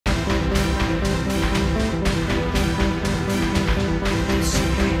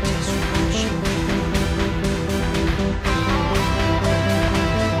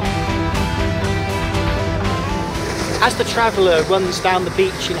As the traveller runs down the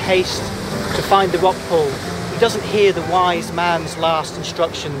beach in haste to find the rock pool, he doesn't hear the wise man's last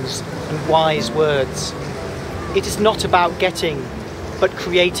instructions and wise words. It is not about getting, but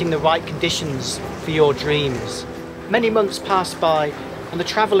creating the right conditions for your dreams. Many months pass by, and the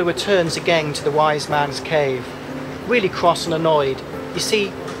traveller returns again to the wise man's cave, really cross and annoyed. You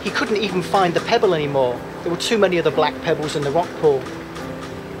see, he couldn't even find the pebble anymore. There were too many of the black pebbles in the rock pool.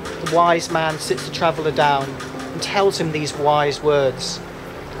 The wise man sits the traveller down and tells him these wise words.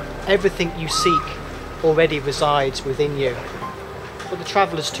 Everything you seek already resides within you. But the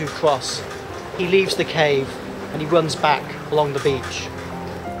traveller's too cross. He leaves the cave and he runs back along the beach.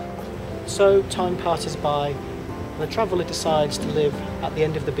 So time passes by and the traveller decides to live at the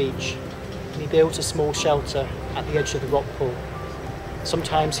end of the beach, and he builds a small shelter at the edge of the rock pool.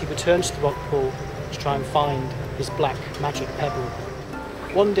 Sometimes he returns to the rock pool to try and find his black magic pebble.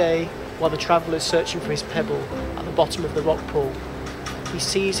 One day, while the traveller is searching for his pebble at the bottom of the rock pool, he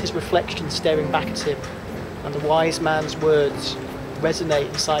sees his reflection staring back at him, and the wise man's words resonate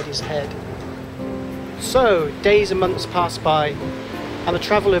inside his head. So, days and months passed by, and the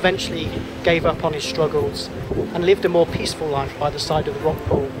traveller eventually gave up on his struggles and lived a more peaceful life by the side of the rock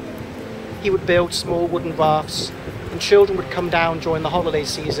pool. He would build small wooden rafts, and children would come down during the holiday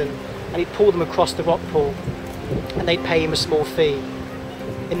season, and he'd pull them across the rock pool, and they'd pay him a small fee.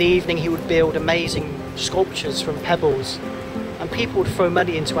 In the evening he would build amazing sculptures from pebbles, and people would throw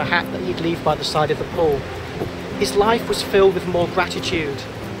money into a hat that he'd leave by the side of the pool. His life was filled with more gratitude,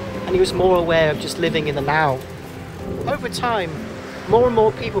 and he was more aware of just living in the now. Over time, more and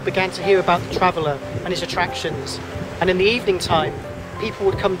more people began to hear about the traveller and his attractions, and in the evening time, people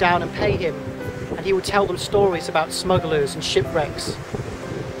would come down and pay him, and he would tell them stories about smugglers and shipwrecks.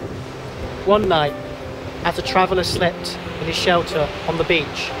 One night, as the traveller slept in his shelter on the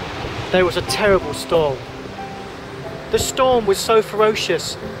beach, there was a terrible storm. The storm was so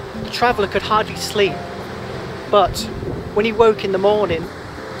ferocious, the traveller could hardly sleep. But when he woke in the morning,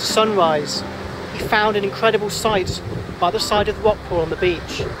 to sunrise, he found an incredible sight by the side of the rock pool on the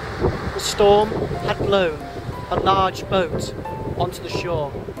beach. The storm had blown a large boat onto the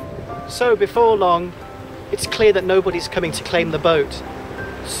shore. So before long, it's clear that nobody's coming to claim the boat.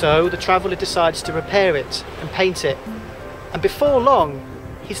 So the traveller decides to repair it and paint it. And before long,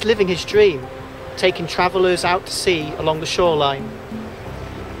 he's living his dream, taking travellers out to sea along the shoreline,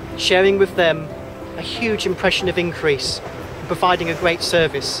 sharing with them a huge impression of increase and providing a great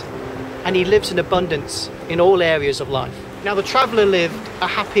service. And he lives in abundance in all areas of life. Now the traveller lived a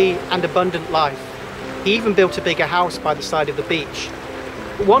happy and abundant life. He even built a bigger house by the side of the beach.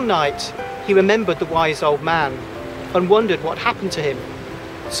 But one night, he remembered the wise old man and wondered what happened to him.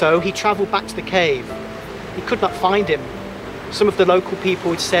 So he travelled back to the cave. He could not find him. Some of the local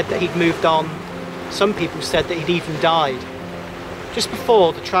people had said that he'd moved on. Some people said that he'd even died. Just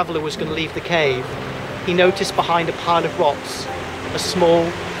before the traveller was going to leave the cave, he noticed behind a pile of rocks a small,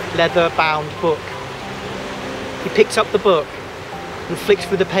 leather-bound book. He picked up the book and flicked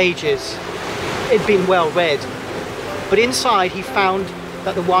through the pages. It had been well read, but inside he found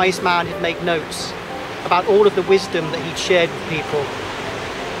that the wise man had made notes about all of the wisdom that he'd shared with people.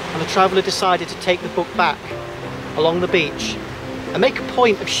 And the traveller decided to take the book back along the beach and make a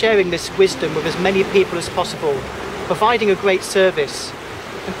point of sharing this wisdom with as many people as possible, providing a great service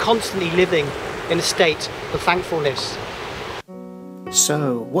and constantly living in a state of thankfulness.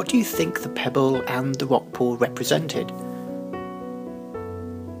 So, what do you think the pebble and the rock pool represented?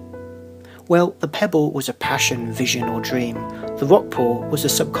 Well, the pebble was a passion, vision or dream. The rock pool was the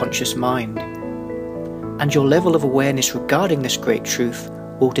subconscious mind. And your level of awareness regarding this great truth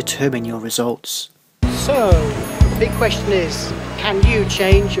will determine your results. So, the big question is, can you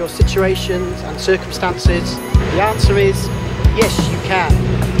change your situations and circumstances? The answer is, yes you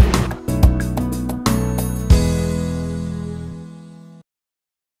can.